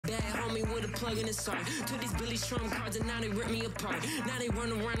bad homie with a plug in his heart. Took these Billy Strum cards and now they rip me apart. Now they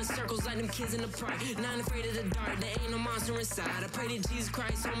run around in circles like them kids in the park. Now I'm afraid of the dark, there ain't no monster inside. I pray to Jesus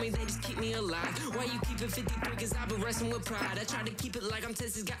Christ, homie, they just keep me alive. Why you keep it 53? Cause I've been wrestling with pride. I try to keep it like I'm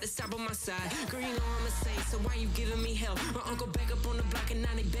Texas, got the stop on my side. Girl, you know I'm a saint, so why you giving me hell? My uncle back up on the block and now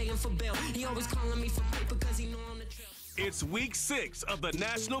they begging for bail. He always calling me for paper cause he know I'm the trail. It's week 6 of the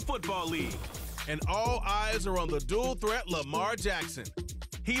National Football League, and all eyes are on the dual threat Lamar Jackson.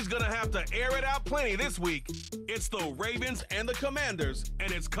 He's gonna have to air it out plenty this week. It's the Ravens and the Commanders,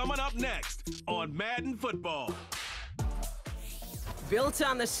 and it's coming up next on Madden Football. Built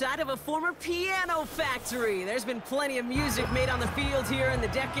on the side of a former piano factory, there's been plenty of music made on the field here in the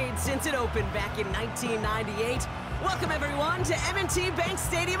decade since it opened back in 1998. Welcome everyone to M&T Bank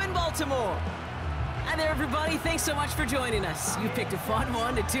Stadium in Baltimore. Hi there everybody, thanks so much for joining us. You picked a fun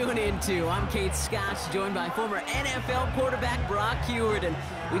one to tune into. I'm Kate Scott, joined by former NFL quarterback Brock Huard. And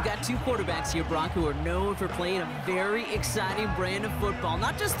we've got two quarterbacks here, Brock, who are known for playing a very exciting brand of football.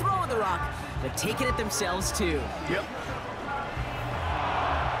 Not just throwing the rock, but taking it themselves too. Yep.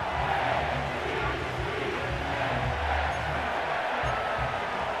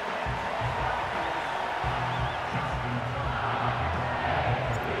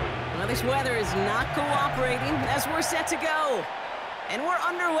 This weather is not cooperating as we're set to go. And we're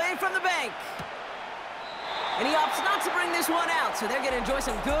underway from the bank. And he opts not to bring this one out, so they're going to enjoy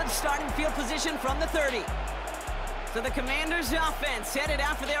some good starting field position from the 30. So the Commanders' offense headed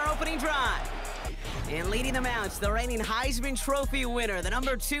out for their opening drive. And leading them out, the reigning Heisman Trophy winner, the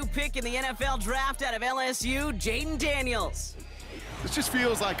number 2 pick in the NFL draft out of LSU, Jaden Daniels. This just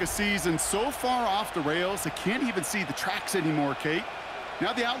feels like a season so far off the rails, I can't even see the tracks anymore, Kate.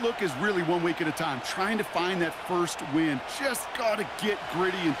 Now the outlook is really 1 week at a time, trying to find that first win. Just got to get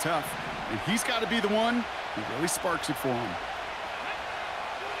gritty and tough. And he's got to be the one who really sparks it for him.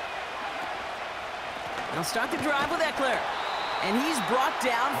 They'll start the drive with Eckler. And he's brought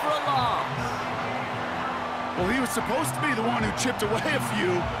down for a loss. Well, he was supposed to be the one who chipped away a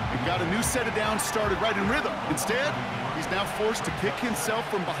few and got a new set of downs started right in rhythm. Instead, he's now forced to pick himself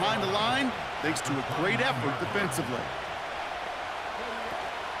from behind the line thanks to a great effort defensively.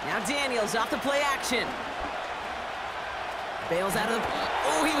 Now Daniels off the play action. Bails out of the...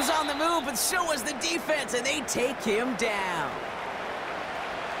 Oh, he was on the move, but so was the defense, and they take him down.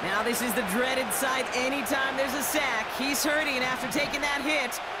 Now this is the dreaded sight anytime there's a sack. He's hurting after taking that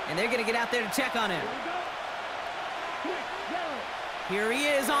hit, and they're going to get out there to check on him. Here he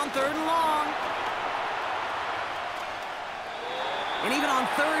is on 3rd and long. And even on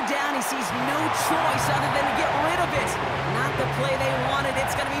 3rd down, he sees no choice other than to get rid of it. Not the play they wanted.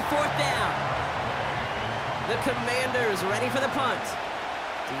 It's going to be 4th down. The Commanders ready for the punt.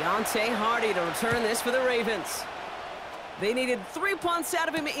 Deontay Hardy to return this for the Ravens. They needed 3 punts out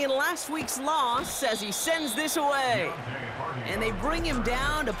of him in last week's loss as he sends this away. And they bring him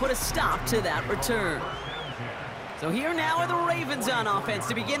down to put a stop to that return. So here now are the Ravens on offense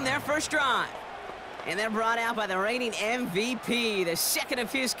to begin their first drive. And they're brought out by the reigning MVP, the second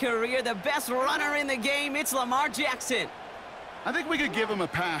of his career, the best runner in the game. It's Lamar Jackson. I think we could give him a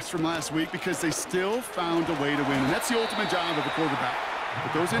pass from last week because they still found a way to win, and that's the ultimate job of a quarterback.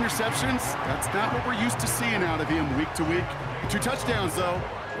 But those interceptions, that's not what we're used to seeing out of him week to week. 2 touchdowns, though,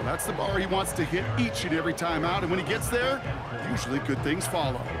 well, that's the bar he wants to hit each and every time out, and when he gets there, usually good things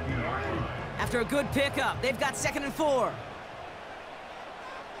follow. After a good pickup, they've got 2nd and 4.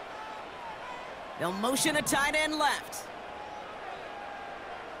 They'll motion a tight end left.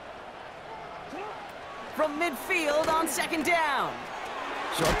 From midfield on 2nd down.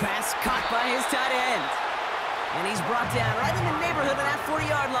 Short pass caught by his tight end. And he's brought down right in the neighborhood of that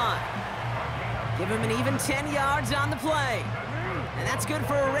 40-yard line. Give him an even 10 yards on the play. And that's good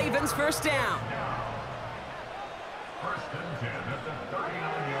for a Ravens first down. First and 10 at the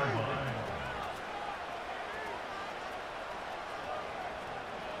 39-yard line.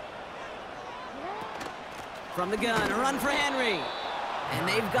 From the gun, a run for Henry. And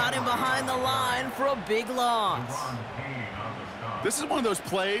they've got him behind the line for a big loss. This is one of those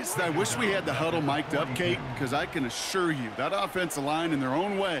plays that I wish we had the huddle mic'd up, Kate, because I can assure you that offensive line in their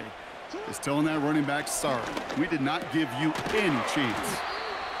own way is telling that running back, sorry, we did not give you any chance.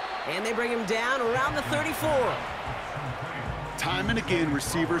 And they bring him down around the 34. Time and again,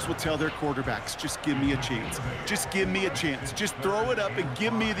 receivers will tell their quarterbacks, just give me a chance. Just give me a chance. Just throw it up and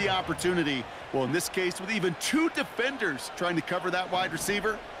give me the opportunity. Well, in this case, with even 2 defenders trying to cover that wide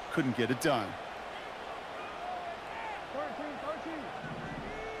receiver, couldn't get it done.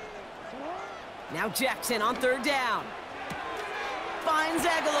 Now Jackson on 3rd down. Finds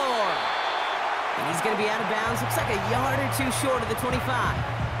Aguilar. And he's going to be out of bounds. Looks like a yard or 2 short of the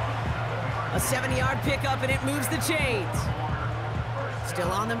 25. A 7-yard pickup, and it moves the chains.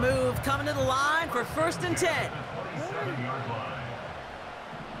 Still on the move, coming to the line for 1st and 10.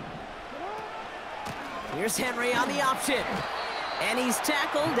 Here's Henry on the option. And he's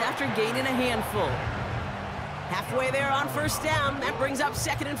tackled after gaining a handful. Halfway there on 1st down. That brings up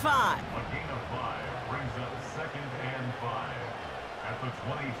 2nd and 5. A gain of 5 brings up 2nd and 5 at the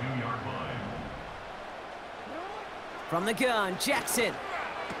 22-yard line. From the gun, Jackson.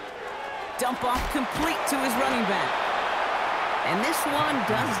 Dump off complete to his running back. And this one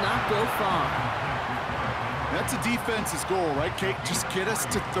does not go far. That's a defense's goal, right, Kate? Just get us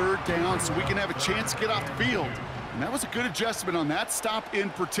to 3rd down so we can have a chance to get off the field. And that was a good adjustment on that stop in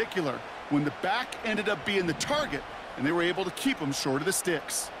particular, when the back ended up being the target, and they were able to keep him short of the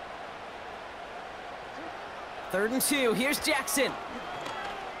sticks. 3rd and 2, here's Jackson.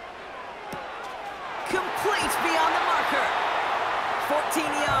 Complete beyond the marker. 14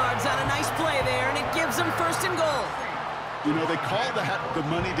 yards on a nice play there, and it gives them 1st and goal. You know, they call that the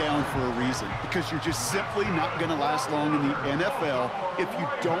money down for a reason, because you're just simply not going to last long in the NFL if you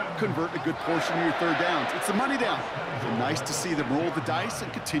don't convert a good portion of your 3rd downs. It's the money down. So nice to see them roll the dice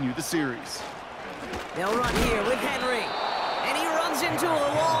and continue the series. They'll run here with Henry. And he runs into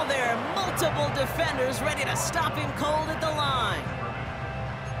a wall there. Multiple defenders ready to stop him cold at the line.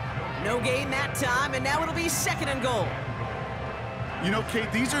 No gain that time, and now it'll be 2nd and goal. You know,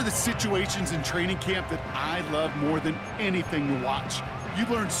 Kate, these are the situations in training camp that I love more than anything to watch. You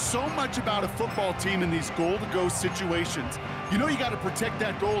learn so much about a football team in these goal-to-go situations. You know you got to protect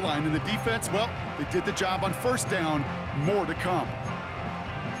that goal line, and the defense, well, they did the job on 1st down. More to come.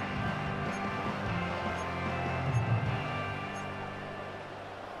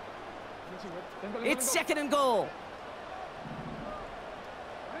 It's 2nd and goal.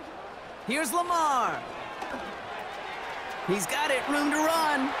 Here's Lamar. He's got it, room to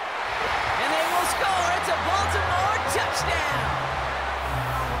run. And they will score. It's a Baltimore touchdown.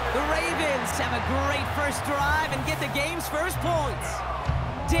 The Ravens have a great first drive and get the game's first points.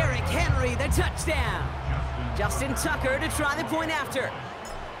 Derrick Henry, the touchdown. Justin Tucker to try the point after.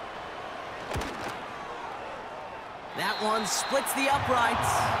 That one splits the uprights.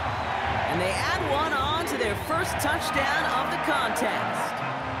 And they add one on to their first touchdown of the contest.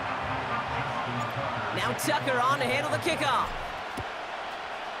 Now Tucker on to handle the kickoff.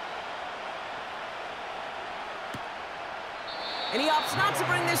 And he opts not to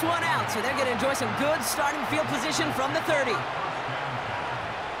bring this one out, so they're going to enjoy some good starting field position from the 30.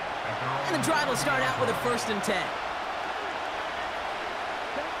 And the drive will start out with a 1st and 10.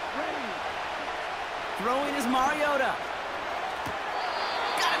 Throwing is Mariota.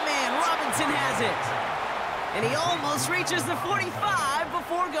 Got a man, Robinson has it. And he almost reaches the 45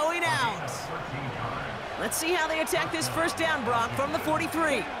 before going out. Let's see how they attack this 1st down, Brock, from the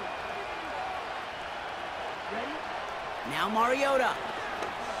 43. Now Mariota.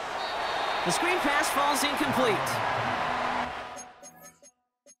 The screen pass falls incomplete.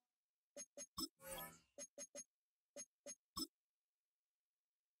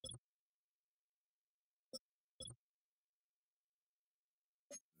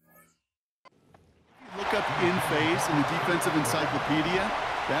 Look up in phase in the defensive encyclopedia.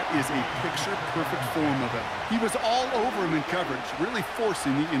 That is a picture-perfect form of it. He was all over him in coverage, really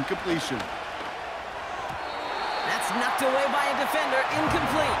forcing the incompletion. That's knocked away by a defender,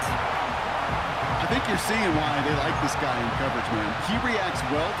 incomplete. I think you're seeing why they like this guy in coverage, man. He reacts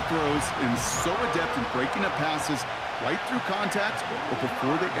well to throws and is so adept in breaking up passes right through contact or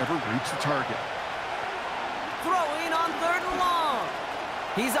before they ever reach the target. Throwing on 3rd and long.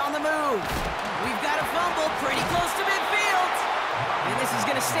 He's on the move. We've got a fumble pretty close to midfield. And this is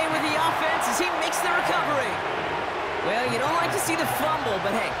going to stay with the offense as he makes the recovery. Well, you don't like to see the fumble,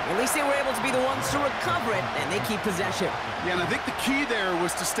 but hey, at least they were able to be the ones to recover it, and they keep possession. Yeah, and I think the key there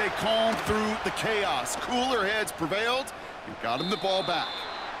was to stay calm through the chaos. Cooler heads prevailed and got him the ball back.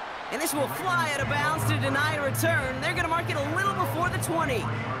 And this will fly out of bounds to deny a return. They're going to mark it a little before the 20.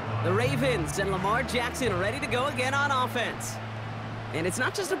 The Ravens and Lamar Jackson are ready to go again on offense. And it's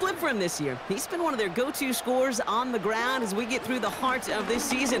not just a blip for him this year. He's been one of their go-to scorers on the ground as we get through the heart of this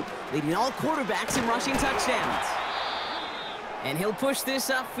season, leading all quarterbacks in rushing touchdowns. And he'll push this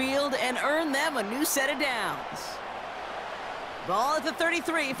upfield and earn them a new set of downs. Ball at the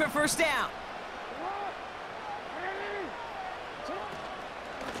 33 for 1st down.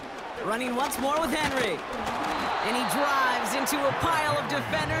 Running once more with Henry. And he drives into a pile of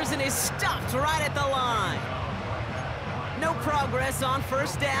defenders and is stopped right at the line. No progress on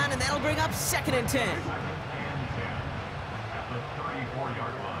 1st down, and that'll bring up 2nd and 10. At the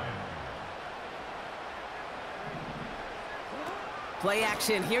 34-yard line. Play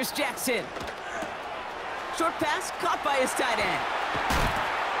action. Here's Jackson. Short pass caught by his tight end.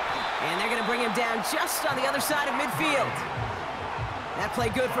 And they're going to bring him down just on the other side of midfield. That play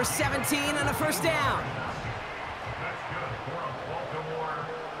good for 17 and a first down. That's good for a Baltimore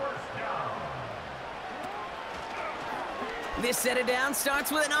first down. This set it down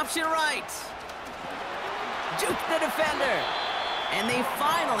starts with an option right. Juke the defender. And they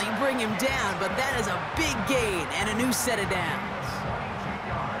finally bring him down, but that is a big gain and a new set of downs.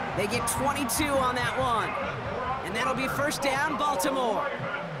 They get 22 on that one. And that'll be first down, Baltimore.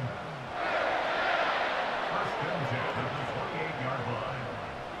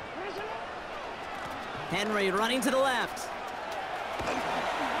 Henry running to the left.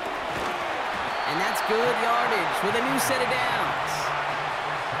 And that's good yardage with a new set of downs.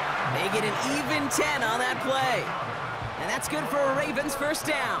 They get an even 10 on that play. And that's good for a Ravens first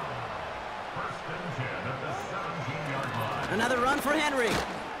down. Another run for Henry.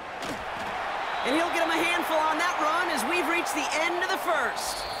 And he'll get him a handful on that run as we've reached the end of the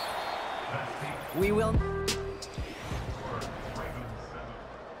first. We will...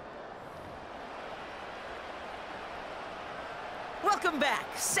 Welcome back.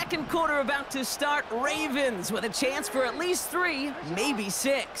 Second quarter about to start. Ravens with a chance for at least 3, maybe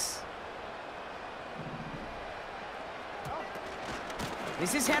 6.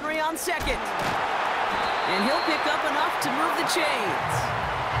 This is Henry on second. And he'll pick up enough to move the chains.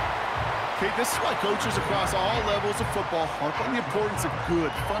 Okay, this is why coaches across all levels of football harp on the importance of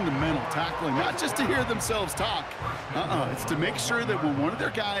good, fundamental tackling, not just to hear themselves talk. It's to make sure that when one of their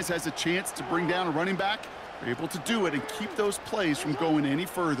guys has a chance to bring down a running back, they're able to do it and keep those plays from going any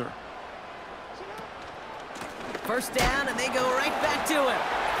further. First down, and they go right back to him.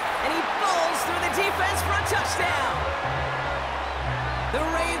 And he bowls through the defense for a touchdown. The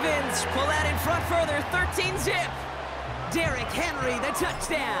Ravens pull out in front further, 13-zip. Derrick Henry, the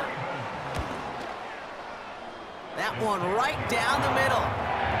touchdown. That one right down the middle.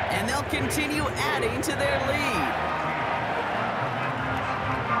 And they'll continue adding to their lead.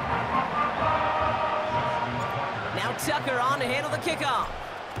 Now Tucker on to handle the kickoff.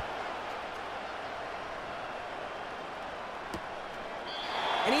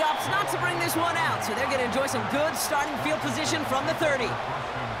 And he opts not to bring this one out, so they're going to enjoy some good starting field position from the 30.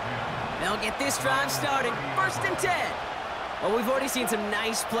 They'll get this drive started, 1st and 10. Well, we've already seen some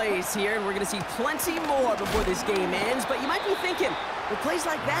nice plays here, and we're going to see plenty more before this game ends. But you might be thinking, with plays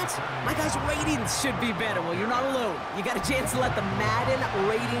like that, my guys' ratings should be better. Well, you're not alone. You got a chance to let the Madden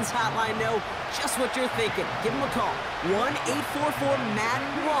Ratings Hotline know just what you're thinking. Give them a call,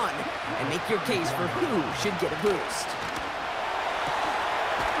 1-844-MADDEN-1, and make your case for who should get a boost.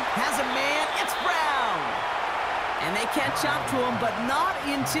 Has a man, it's Brown. And they catch up to him, but not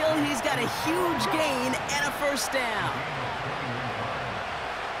until he's got a huge gain and a first down.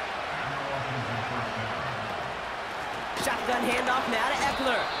 Shotgun handoff now to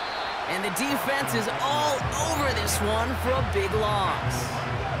Eckler. And the defense is all over this one for a big loss.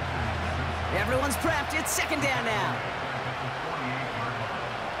 Everyone's prepped, it's second down now.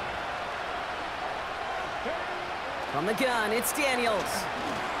 From the gun, it's Daniels.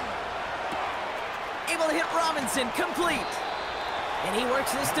 Able to hit Robinson, complete. And he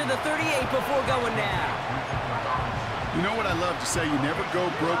works this to the 38 before going down. You know what I love to say, you never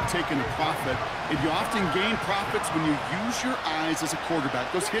go broke taking a profit, and you often gain profits when you use your eyes as a quarterback.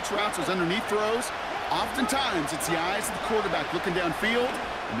 Those hitch routes, those underneath throws, oftentimes it's the eyes of the quarterback looking downfield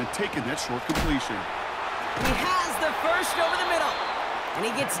and then taking that short completion. He has the first over the middle, and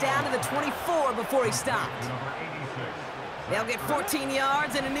he gets down to the 24 before he stopped. They'll get 14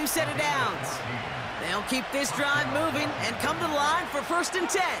 yards and a new set of downs. They'll keep this drive moving and come to the line for 1st and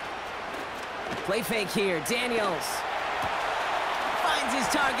 10. Play fake here, Daniels. Finds his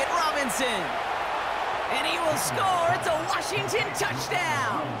target, Robinson. And he will score. It's a Washington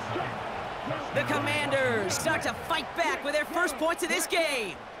touchdown. The Commanders start to fight back with their first points of this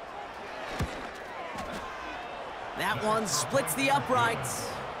game. That one splits the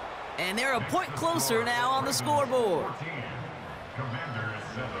uprights. And they're a point closer now on the scoreboard.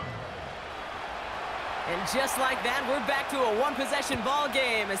 And just like that, we're back to a one-possession ball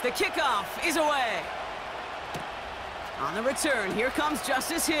game as the kickoff is away. On the return, here comes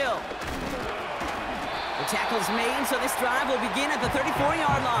Justice Hill. The tackle's made, so this drive will begin at the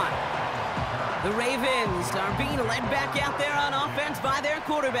 34-yard line. The Ravens are being led back out there on offense by their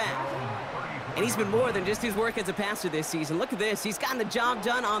quarterback. And he's been more than just his work as a passer this season. Look at this. He's gotten the job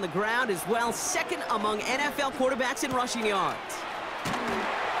done on the ground as well. Second among NFL quarterbacks in rushing yards.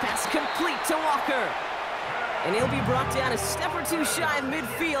 Pass complete to Walker. And he'll be brought down a step or two shy of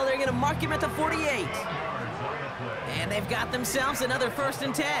midfield. They're going to mark him at the 48. And they've got themselves another 1st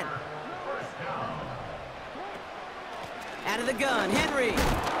and 10. Out of the gun, Henry.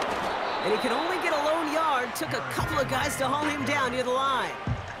 And he could only get a lone yard. Took a couple of guys to haul him down near the line.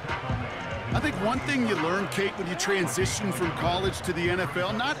 I think one thing you learn, Kate, when you transition from college to the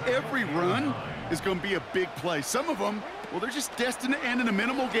NFL, not every run is going to be a big play. Some of them, well, they're just destined to end in a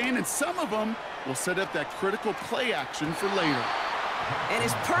minimal gain, and some of them will set up that critical play action for later. And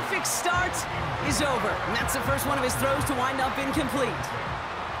his perfect start is over. And that's the first one of his throws to wind up incomplete.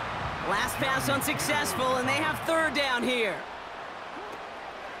 Last pass unsuccessful, and they have 3rd down here.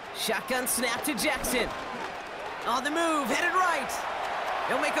 Shotgun snap to Jackson. On the move, headed right.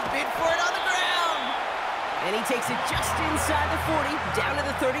 He'll make a bid for it on the ground. And he takes it just inside the 40, down to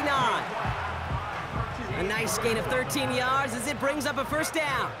the 39. A nice gain of 13 yards as it brings up a 1st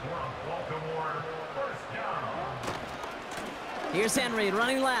down. Here's Henry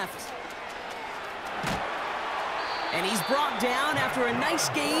running left. And he's brought down after a nice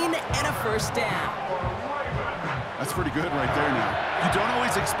gain and a 1st down. That's pretty good right there now. You don't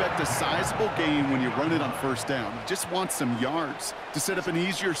always expect a sizable gain when you run it on 1st down. You just want some yards to set up an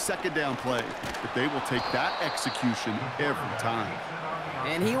easier 2nd down play. But they will take that execution every time.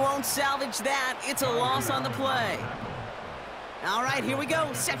 And he won't salvage that. It's a loss on the play. All right, here we go.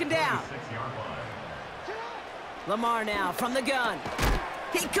 2nd down. Lamar now from the gun.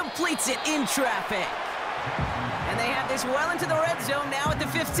 He completes it in traffic. And they have this well into the red zone now at the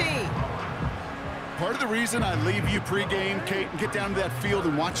 15. Part of the reason I leave you pregame, Kate, and get down to that field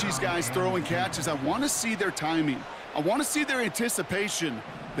and watch these guys throw and catch is I want to see their timing. I want to see their anticipation.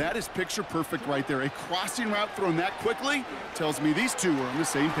 That is picture perfect right there. A crossing route thrown that quickly tells me these two are on the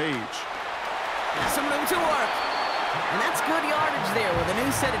same page. Some room to work. And that's good yardage there with a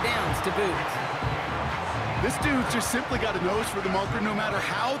new set of downs to boot. This dude just simply got a nose for the marker no matter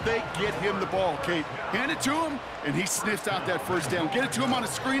how they get him the ball, Kate. Hand it to him, and he sniffs out that 1st down. Get it to him on a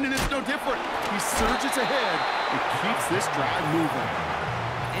screen, and it's no different. He surges ahead and keeps this drive moving.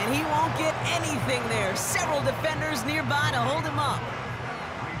 And he won't get anything there. Several defenders nearby to hold him up.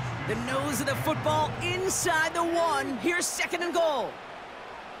 The nose of the football inside the 1. Here's 2nd and goal.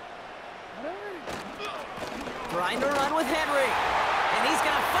 Trying to run with Henry. And he's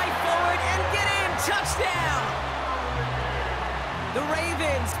going to fight forward and get in. Touchdown! The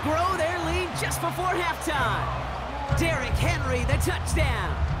Ravens grow their lead just before halftime. Derrick Henry, the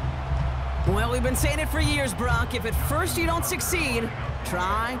touchdown. Well, we've been saying it for years, Brock. If at first you don't succeed,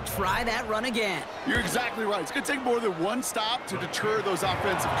 try that run again. You're exactly right. It's going to take more than one stop to deter those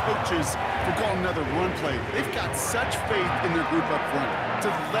offensive coaches from calling another run play. They've got such faith in their group up front to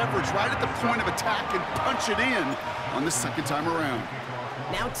leverage right at the point of attack and punch it in on the 2nd time around.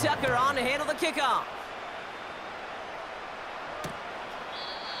 Now Tucker on to handle the kickoff.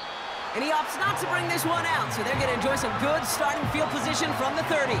 And he opts not to bring this one out, so they're going to enjoy some good starting field position from the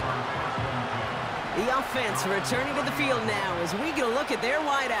 30. The offense returning to the field now as we get a look at their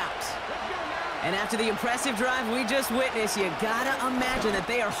wideouts. And after the impressive drive we just witnessed, you gotta imagine that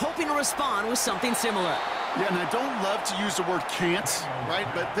they are hoping to respond with something similar. Yeah, and I don't love to use the word can't, right?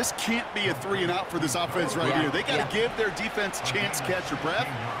 But this can't be a 3 and out for this offense right here. They got to give their defense a chance to catch their breath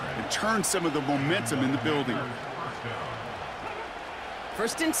and turn some of the momentum in the building.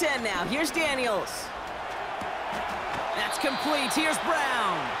 1st and 10 now. Here's Daniels. That's complete. Here's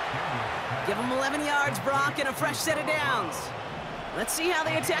Brown. Give him 11 yards, Brock, and a fresh set of downs. Let's see how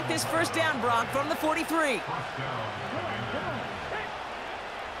they attack this 1st down, Brock, from the 43.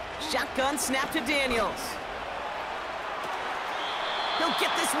 Shotgun snap to Daniels. He'll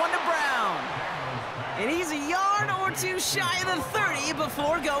get this one to Brown. And he's a yard or two shy of the 30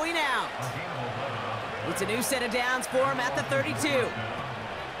 before going out. It's a new set of downs for him at the 32.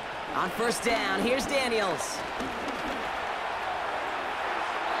 On 1st down, here's Daniels.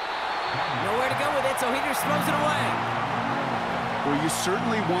 Nowhere to go with it, so he just throws it away. Well, you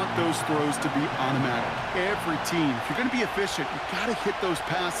certainly want those throws to be automatic. Every team, if you're going to be efficient, you've got to hit those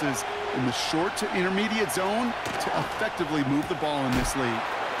passes in the short to intermediate zone to effectively move the ball in this league.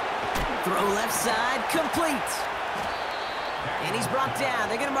 Throw left side, complete. And he's brought down.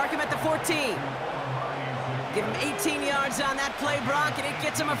 They're going to mark him at the 14. Give him 18 yards on that play, Brock, and it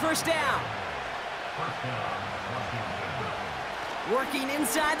gets him a 1st down. Working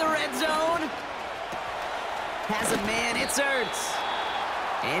inside the red zone. Has a man, it's Ertz.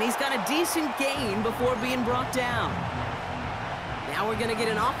 And he's got a decent gain before being brought down. Now we're going to get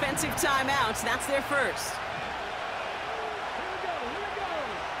an offensive timeout. That's their first.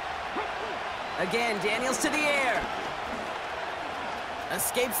 Again, Daniels to the air.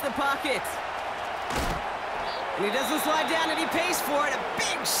 Escapes the pocket. And he doesn't slide down, and he pays for it. A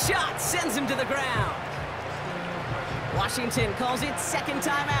big shot sends him to the ground. Washington calls it second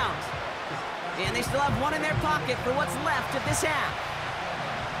timeout. And they still have one in their pocket for what's left of this half.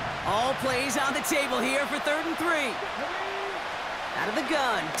 All plays on the table here for 3rd and 3. Out of the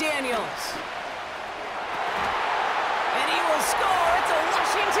gun, Daniels. And he will score. It's a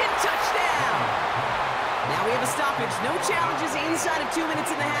Washington touchdown. Now we have a stoppage. No challenges inside of 2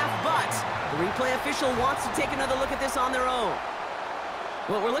 minutes and a half, but the replay official wants to take another look at this on their own.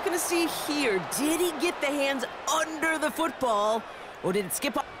 What we're looking to see here, did he get the hands under the football, or did it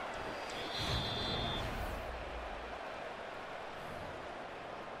skip up?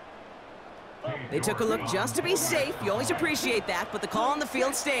 They took a look just to be safe. You always appreciate that, but the call on the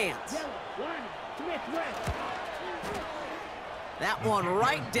field stands. That one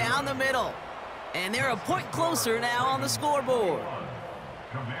right down the middle. And they're a point closer now on the scoreboard.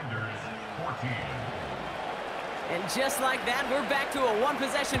 Commanders 14. And just like that, we're back to a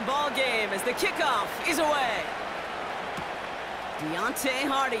one-possession ball game as the kickoff is away. Deontay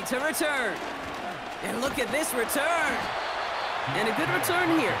Hardy to return. And look at this return. And a good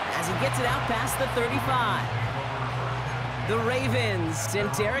return here as he gets it out past the 35. The Ravens and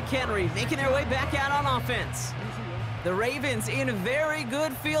Derrick Henry making their way back out on offense. The Ravens in very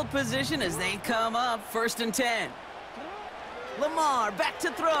good field position as they come up 1st and 10. Lamar back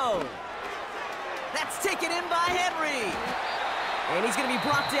to throw. That's taken in by Henry. And he's going to be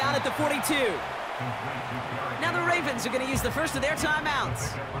brought down at the 42. Now the Ravens are going to use the first of their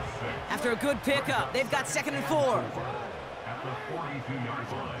timeouts. After a good pickup, they've got 2nd and 4. At the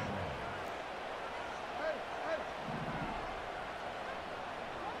 42-yard line.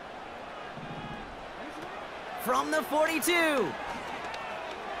 From the 42.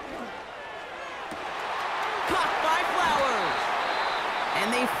 Caught by Flowers. And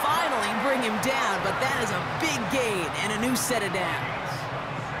they finally bring him down, but that is a big gain and a new set of downs.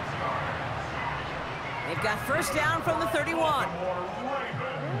 They've got 1st down from the 31.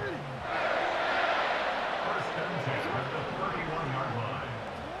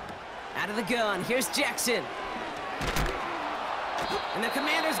 Out of the gun, here's Jackson. And the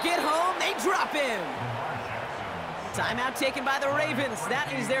Commanders get home, they drop him. Timeout taken by the Ravens.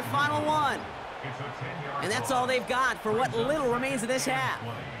 That is their final one. And that's all they've got for what little remains of this half.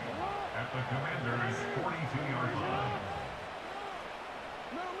 At the Commanders' 42-yard line.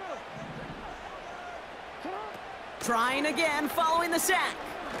 Trying again following the sack.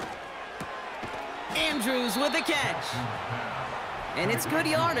 Andrews with the catch. And it's good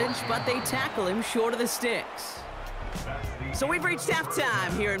yardage, but they tackle him short of the sticks. So we've reached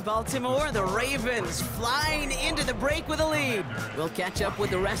halftime here in Baltimore. The Ravens flying into the break with a lead. We'll catch up with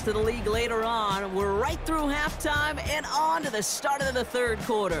the rest of the league later on. We're right through halftime and on to the start of the 3rd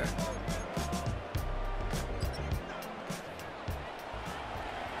quarter.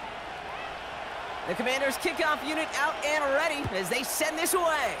 The Commanders' kickoff unit out and ready as they send this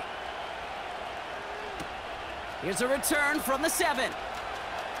away. Here's a return from the 7.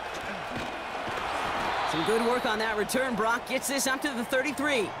 Some good work on that return. Brock gets this up to the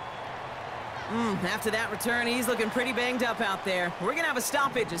 33. After that return, he's looking pretty banged up out there. We're going to have a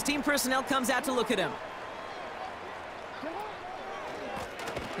stoppage as team personnel comes out to look at him.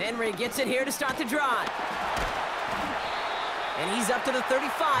 Henry gets it here to start the drive. And he's up to the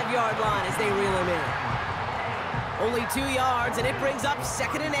 35-yard line as they reel him in. Only 2 yards, and it brings up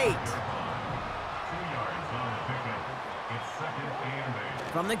 2nd and 8. 2 yards on the pickup. It's 2nd and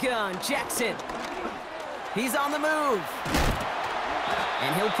 8. From the gun, Jackson. He's on the move.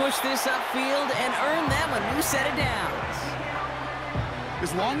 And he'll push this upfield and earn them a new set of downs.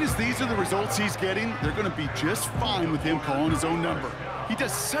 As long as these are the results he's getting, they're going to be just fine with him calling his own number. He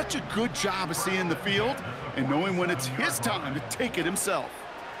does such a good job of seeing the field and knowing when it's his time to take it himself.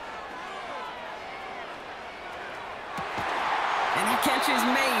 And the catch is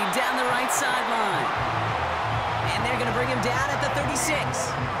made down the right sideline. And they're going to bring him down at the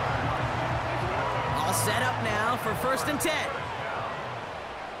 36. All set up now for 1st and 10.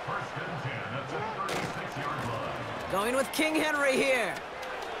 1st and 10 at the 36-yard line. Going with King Henry here.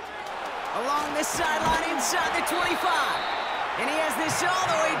 Along this sideline inside the 25. And he has this all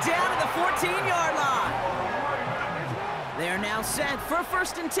the way down to the 14-yard line. They're now set for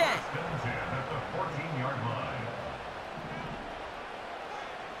 1st and 10. 1st and 10 at the 14-yard line.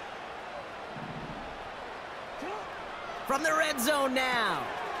 From the red zone now.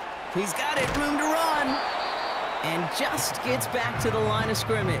 He's got it, room to run. And just gets back to the line of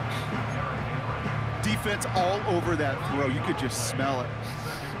scrimmage. Defense all over that throw. You could just smell it.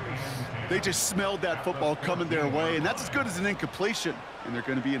 They just smelled that football coming their way, and that's as good as an incompletion. And they're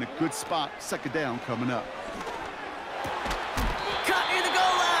going to be in a good spot, 2nd down coming up. Cut near the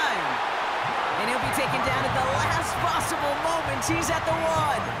goal line. And he'll be taken down at the last possible yards. He's at the 1.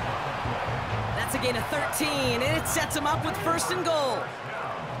 That's a gain of 13, and it sets him up with 1st and goal.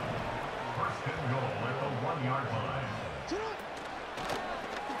 First and goal at the 1-yard line.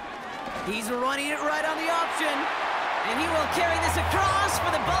 He's running it right on the option, and he will carry this across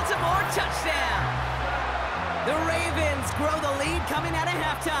for the Baltimore touchdown. The Ravens grow the lead coming out of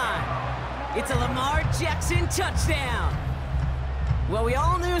halftime. It's a Lamar Jackson touchdown. Well, we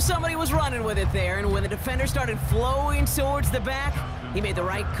all knew somebody was running with it there, and when the defender started flowing towards the back, he made the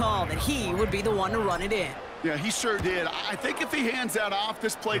right call that he would be the one to run it in. Yeah, he sure did. I think if he hands that off,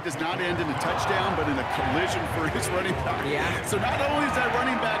 this play does not end in a touchdown, but in a collision for his running back. Yeah. So not only is that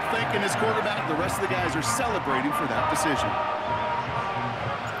running back thinking his quarterback, the rest of the guys are celebrating for that decision.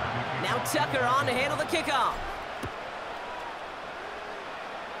 Now Tucker on to handle the kickoff.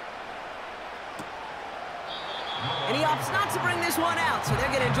 And he opts not to bring this one out, so they're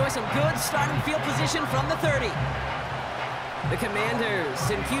going to enjoy some good starting field position from the 30. The Commanders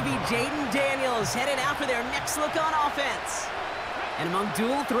and QB Jaden Daniels headed out for their next look on offense. And among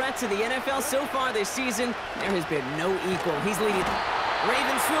dual threats in the NFL so far this season, there has been no equal. He's leading.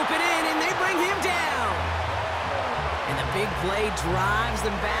 Ravens swoop it in, and they bring him down. And the big play drives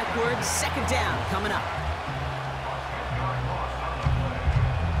them backwards. 2nd down coming up.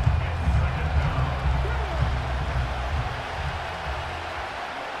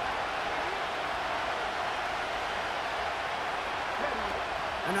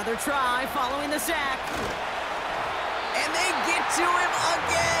 Another try following the sack. And they get to him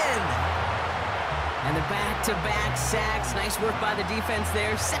again. And the back-to-back sacks. Nice work by the defense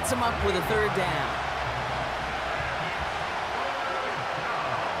there. Sets him up with a 3rd down.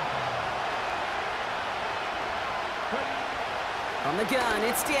 From the gun,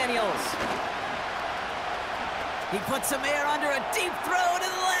 it's Daniels. He puts some air under a deep throw to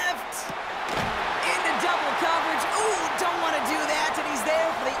the left. Into double coverage. Ooh, don't want to do that, and he's there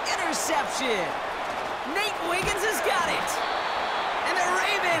for the interception. Nate Wiggins has got it. And the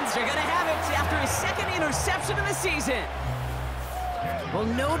Ravens are going to have it after his 2nd interception of the season. Well,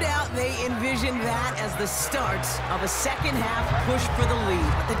 no doubt they envisioned that as the start of a second-half push for the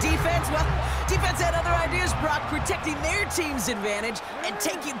lead. But the defense, well, defense had other ideas, Brock, protecting their team's advantage and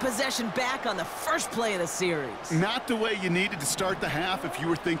taking possession back on the first play of the series. Not the way you needed to start the half if you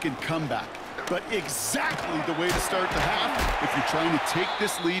were thinking comeback, but exactly the way to start the half if you're trying to take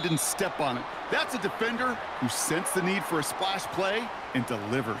this lead and step on it. That's a defender who sensed the need for a splash play and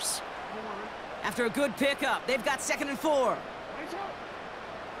delivers. After a good pickup, they've got 2nd and 4.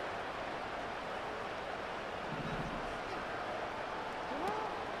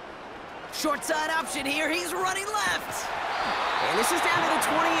 Short side option here. He's running left. And this is down to the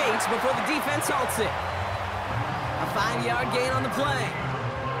 28 before the defense halts it. A 5-yard gain on the play.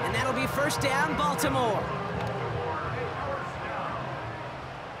 And that'll be 1st down, Baltimore.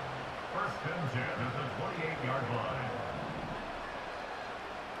 First and 10 at the 28-yard line.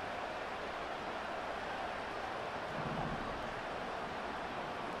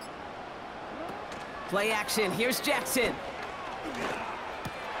 Play action. Here's Jackson.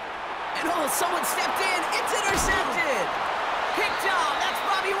 And oh, someone stepped in. It's intercepted. Picked off. That's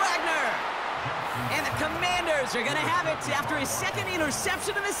Bobby Wagner. And the Commanders are going to have it after his 2nd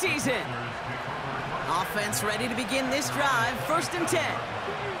interception of the season. Offense ready to begin this drive. 1st and 10.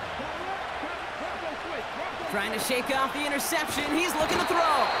 Trying to shake off the interception. He's looking to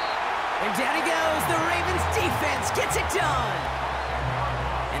throw. And down he goes. The Ravens defense gets it done.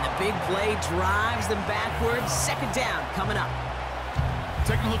 And the big play drives them backwards. 2nd down coming up.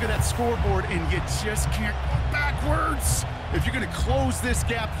 Taking a look at that scoreboard, and you just can't go backwards. If you're going to close this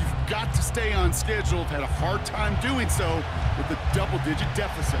gap, you've got to stay on schedule. Had a hard time doing so with a double-digit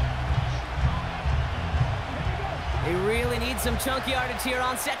deficit. They really need some chunk yardage here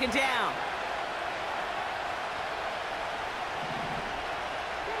on 2nd down.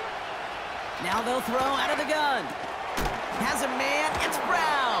 Now they'll throw out of the gun. Has a man, it's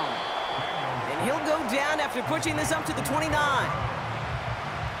Brown. And he'll go down after pushing this up to the 29.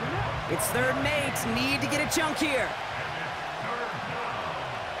 It's 3rd and 8. Need to get a chunk here.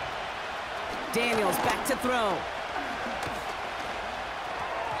 Daniels back to throw.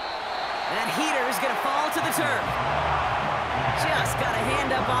 That heater is going to fall to the turf. Just got a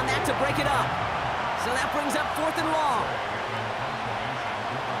hand up on that to break it up. So that brings up 4th and long.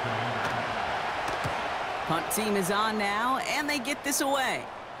 Punt team is on now, and they get this away.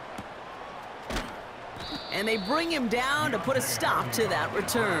 And they bring him down to put a stop to that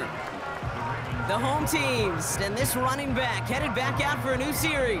return. The home teams and this running back headed back out for a new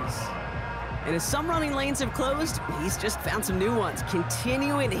series. And as some running lanes have closed, he's just found some new ones,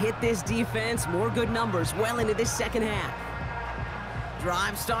 continuing to hit this defense more good numbers well into this 2nd half.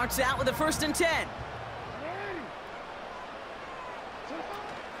 Drive starts out with a 1st and 10.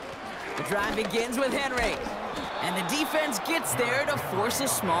 The drive begins with Henry. And the defense gets there to force a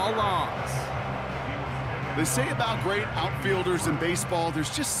small loss. They say about great outfielders in baseball,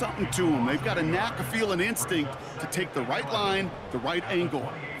 there's just something to them. They've got a knack, a feel, and instinct to take the right line, the right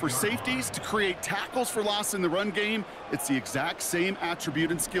angle. For safeties, to create tackles for loss in the run game, it's the exact same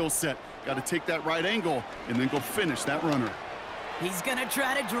attribute and skill set. Got to take that right angle and then go finish that runner. He's going to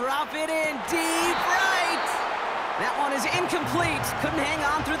try to drop it in deep right. That one is incomplete. Couldn't hang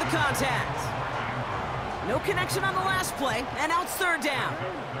on through the contact. No connection on the last play, and now it's 3rd down.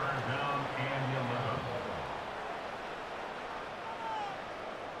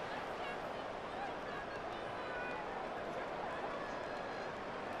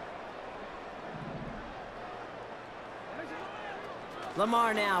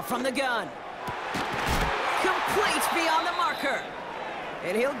 Lamar now from the gun. Complete beyond the marker.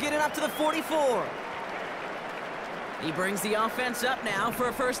 And he'll get it up to the 44. He brings the offense up now for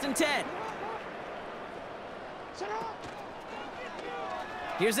a 1st and 10.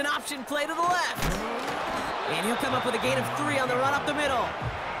 Here's an option play to the left. And he'll come up with a gain of 3 on the run up the middle.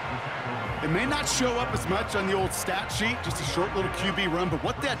 It may not show up as much on the old stat sheet, just a short little QB run, but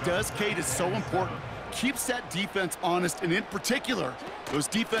what that does, Kate, is so important. Keeps that defense honest, and in particular, those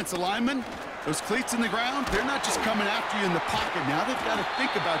defense linemen, those cleats in the ground, they're not just coming after you in the pocket. Now they've got to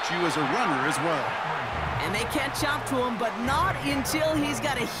think about you as a runner as well. And they catch up to him, but not until he's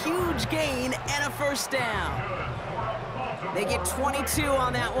got a huge gain and a 1st down. They get 22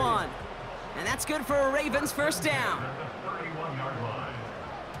 on that one. And that's good for a Ravens 1st down.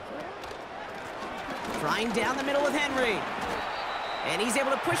 Trying down the middle with Henry. And he's able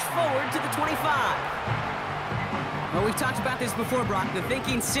to push forward to the 25. Well, we've talked about this before, Brock. The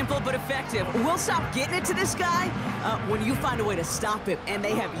thinking's simple but effective. We'll stop getting it to this guy when you find a way to stop him, and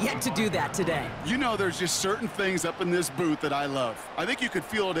they have yet to do that today. You know, there's just certain things up in this booth that I love. I think you could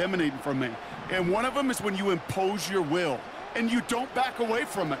feel it emanating from me. And one of them is when you impose your will, and you don't back away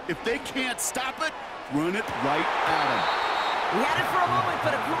from it. If they can't stop it, run it right at them. We had it for a moment,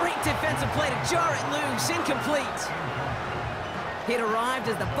 but a great defensive play to jar it loose. Incomplete. It arrived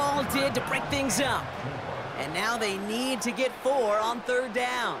as the ball did to break things up. And now they need to get 4 on 3rd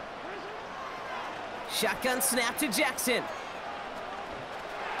down. Shotgun snap to Jackson.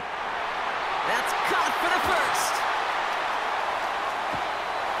 That's caught for the 1st.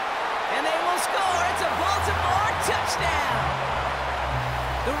 And they will score. It's a Baltimore touchdown.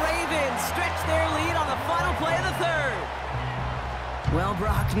 The Ravens stretch their lead on the final play of the 3rd. Well,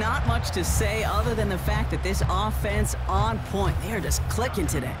 Brock, not much to say other than the fact that this offense on point. They are just clicking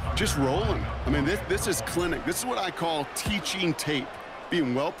today. Just rolling. I mean, this is clinic. This is what I call teaching tape.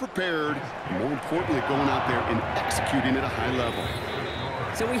 Being well prepared, and more importantly, going out there and executing at a high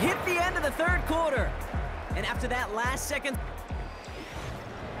level. So we hit the end of the 3rd quarter. And after that last second...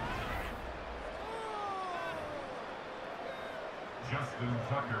 Justin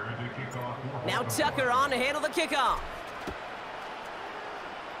Tucker to kick off. Now Tucker on to handle the kickoff.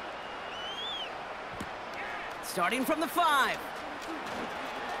 Starting from the 5.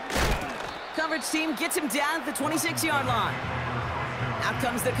 Coverage team gets him down at the 26-yard line. Out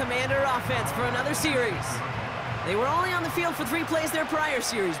comes the Commander offense for another series. They were only on the field for 3 plays their prior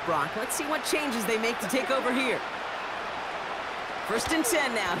series, Brock. Let's see what changes they make to take over here. 1st and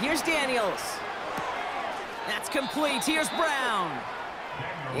 10 now. Here's Daniels. That's complete. Here's Brown.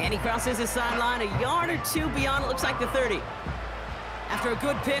 And he crosses the sideline a yard or 2 beyond, it looks like, the 30. After a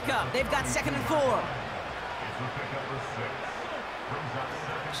good pickup, they've got 2nd and 4.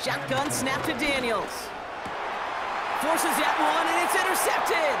 Shotgun snap to Daniels. Forces that one, and it's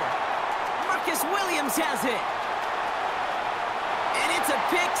intercepted. Marcus Williams has it. And it's a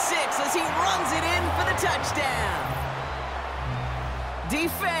pick 6 as he runs it in for the touchdown.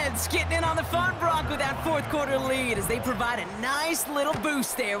 Defense getting in on the fun, Brock, with that 4th quarter lead as they provide a nice little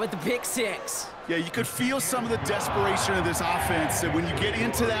boost there with the pick 6. Yeah, you could feel some of the desperation of this offense. And when you get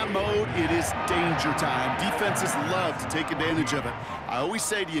into that mode, it is danger time. Defenses love to take advantage of it. I always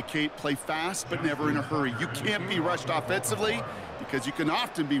say to you, Kate, play fast but never in a hurry. You can't be rushed offensively because you can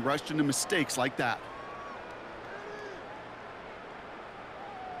often be rushed into mistakes like that.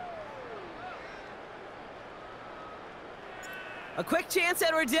 A quick chance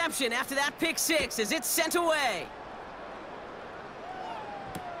at redemption after that pick 6 as it's sent away.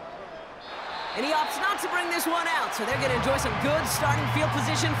 And he opts not to bring this one out, so they're going to enjoy some good starting field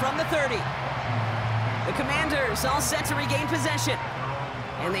position from the 30. The Commanders all set to regain possession.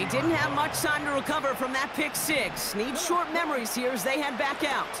 And they didn't have much time to recover from that pick 6. Need short memories here as they head back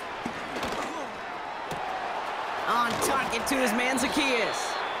out. On target to his man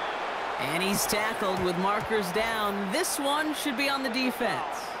Zacchaeus. And he's tackled with markers down. This one should be on the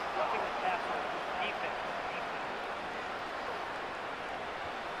defense.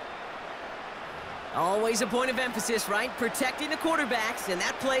 Always a point of emphasis, right? Protecting the quarterbacks, and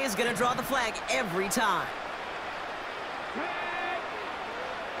that play is going to draw the flag every time.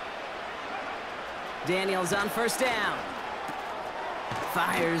 Daniels on first down.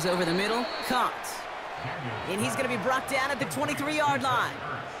 Fires over the middle, caught. And he's going to be brought down at the 23-yard line.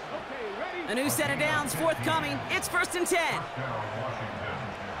 A new set of downs forthcoming. It's 1st and 10.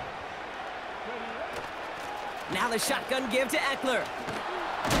 Now the shotgun give to Eckler.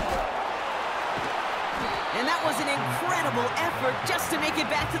 And that was an incredible effort just to make it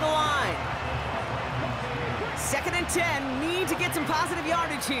back to the line. 2nd and 10, need to get some positive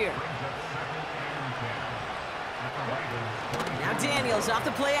yardage here. Now Daniels off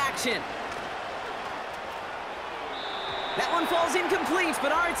the play action. That one falls incomplete,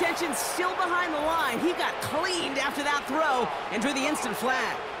 but our attention's still behind the line. He got cleaned after that throw and drew the instant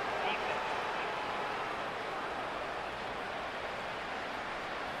flag.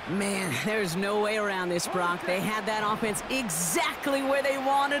 Man, there's no way around this, Brock. They had that offense exactly where they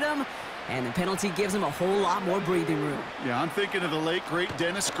wanted them, and the penalty gives them a whole lot more breathing room. Yeah, I'm thinking of the late, great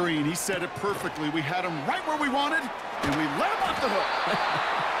Dennis Green. He said it perfectly. We had him right where we wanted, and we let him off the hook.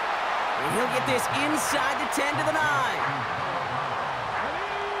 And he'll get this inside the 10 to the 9.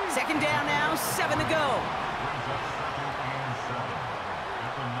 2nd down now, 7 to go.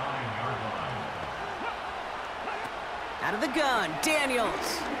 Out of the gun,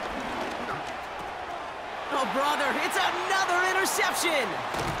 Daniels. Oh, brother, it's another interception.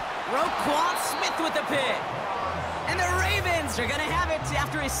 Roquan Smith with the pick. And the Ravens are going to have it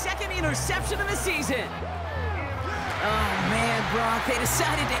after his 2nd interception of the season. Oh, man, Brock, they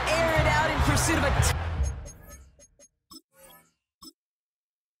decided to air it out in pursuit of a...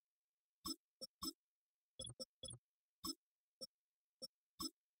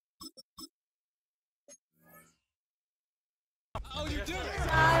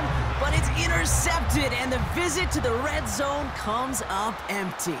 But it's intercepted, and the visit to the red zone comes up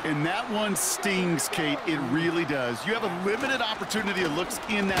empty. And that one stings, Kate. It really does. You have a limited opportunity that looks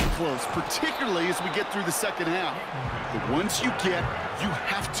in that close, particularly as we get through the 2nd half. But once you get, you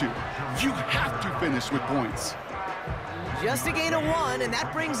have to finish with points. Just a gain of 1, and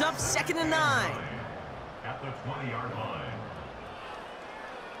that brings up 2nd and 9. At the 20-yard line.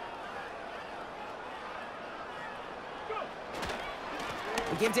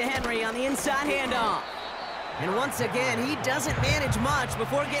 Give to Henry on the inside handoff. And once again, he doesn't manage much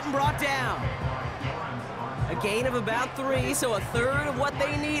before getting brought down. A gain of about 3, so a 1/3 of what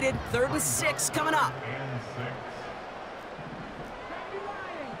they needed. 3rd and 6 coming up.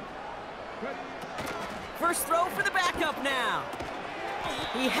 First throw for the backup now.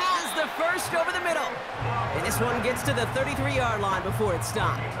 He has the first over the middle. And this one gets to the 33-yard line before it's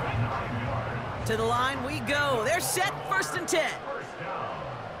stopped. To the line we go. They're set, 1st and 10.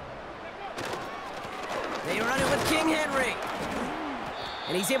 They run it with King Henry.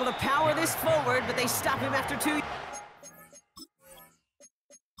 And he's able to power this forward, but they stop him after 2.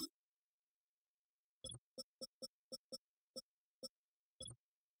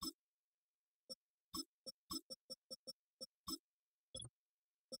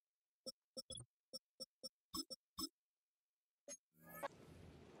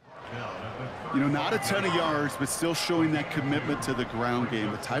 You know, not a ton of yards, but still showing that commitment to the ground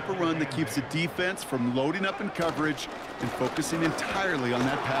game. The type of run that keeps the defense from loading up in coverage and focusing entirely on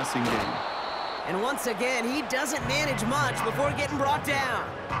that passing game. And once again, he doesn't manage much before getting brought down.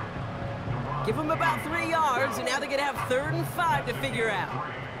 Give him about 3 yards, and now they're going to have 3rd and 5 to figure out.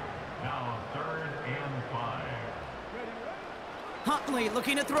 Now 3rd and 5. Huntley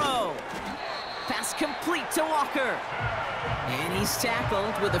looking to throw. Pass complete to Walker. And he's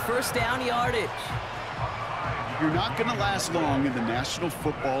tackled with the 1st down yardage. You're not going to last long in the National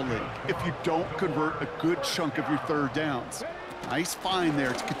Football League if you don't convert a good chunk of your 3rd downs. Nice find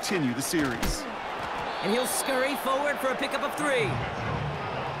there to continue the series. And he'll scurry forward for a pickup of 3.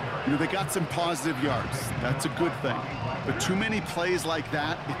 You know, they got some positive yards. That's a good thing. But too many plays like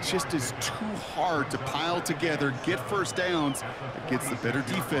that, it just is too hard to pile together, get 1st downs against the better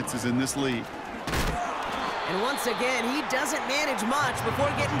defenses in this league. And once again, he doesn't manage much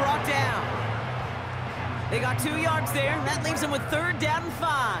before getting brought down. They got 2 yards there, and that leaves them with 3rd down and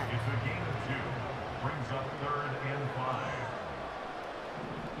 5. It's a gain of 2. Brings up 3rd and 5.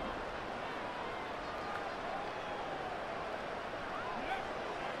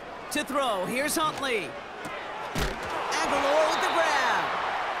 To throw, here's Huntley. Aguilar with the grab.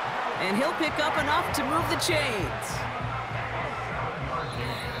 And he'll pick up enough to move the chains.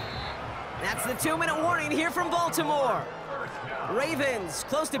 That's the 2-minute warning here from Baltimore. Ravens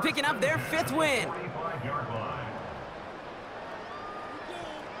close to picking up their 5th win.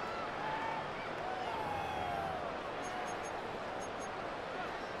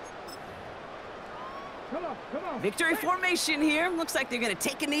 Victory formation here. Looks like they're going to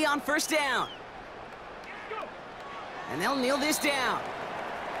take a knee on first down. And they'll kneel this down.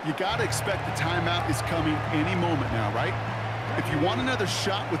 You got to expect the timeout is coming any moment now, right? If you want another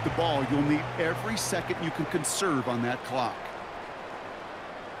shot with the ball, you'll need every second you can conserve on that clock.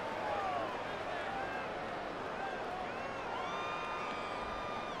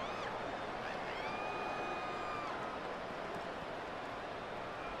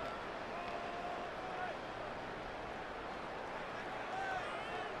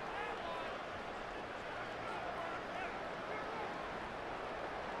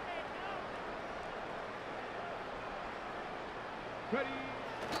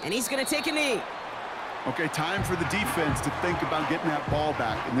 And he's going to take a knee. Okay, time for the defense to think about getting that ball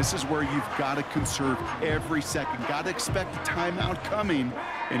back. And this is where you've got to conserve every second. Got to expect the timeout coming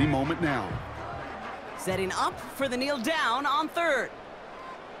any moment now. Setting up for the kneel down on 3rd.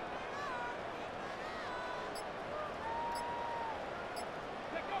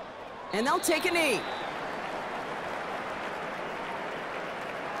 And they'll take a knee.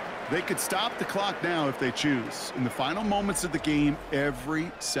 They could stop the clock now if they choose. In the final moments of the game,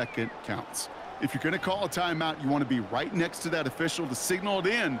 every second counts. If you're going to call a timeout, you want to be right next to that official to signal it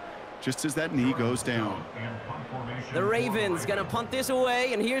in just as that knee goes down. The Ravens going to punt this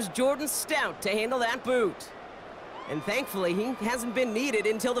away, and here's Jordan Stout to handle that boot. And thankfully, he hasn't been needed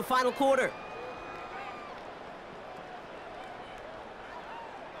until the final quarter.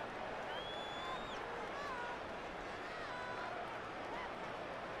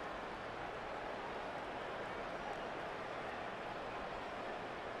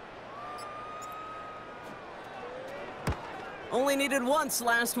 Only needed once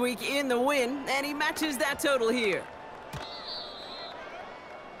last week in the win, and he matches that total here.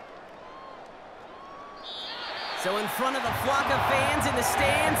 So in front of the flock of fans in the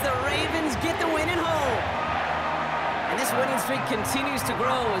stands, the Ravens get the win at home. And this winning streak continues to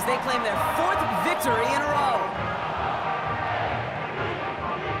grow as they claim their 4th victory in a row.